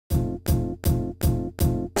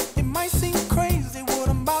might seem crazy what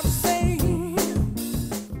I'm about to say.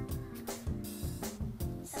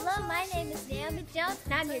 Hello, my name is Naomi Jones,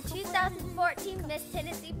 and I'm your 2014 Miss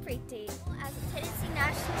Tennessee Preteen. As a Tennessee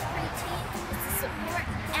National Preteen, is to support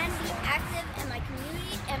and be active in my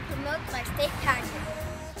community and promote my state pageant.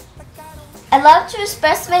 I love to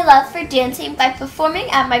express my love for dancing by performing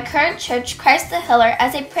at my current church, Christ the Healer,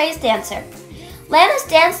 as a praise dancer. Lana's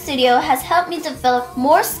Dance Studio has helped me develop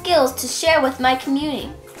more skills to share with my community.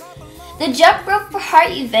 The Jump Rope for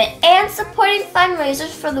Heart event and supporting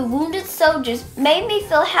fundraisers for the wounded soldiers made me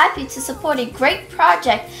feel happy to support a great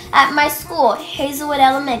project at my school, Hazelwood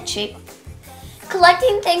Elementary.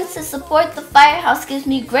 Collecting things to support the firehouse gives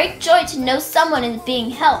me great joy to know someone is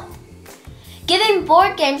being helped. Giving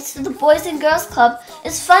board games to the Boys and Girls Club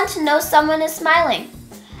is fun to know someone is smiling.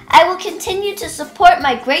 I will continue to support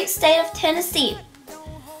my great state of Tennessee.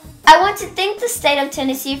 I want to thank the state of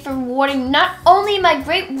Tennessee for rewarding not only my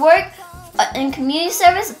great work in community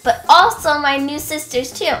service, but also my new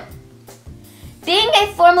sisters too. Being a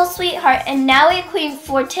formal sweetheart and now a queen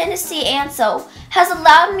for Tennessee ANTSO has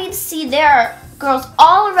allowed me to see there are girls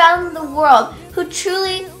all around the world who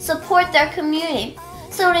truly support their community.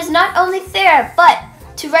 So it is not only fair, but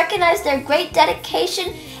to recognize their great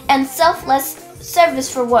dedication and selfless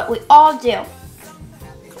service for what we all do.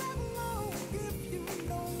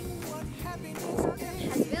 It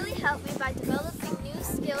has really helped me by developing new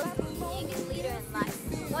skills for being a leader in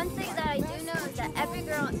life. One thing that I do know is that every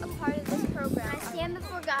girl a part of this program, when I stand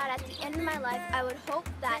before God at the end of my life, I would hope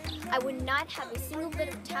that I would not have a single bit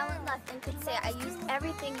of talent left and could say I used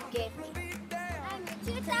everything you gave me. I'm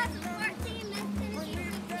your 2014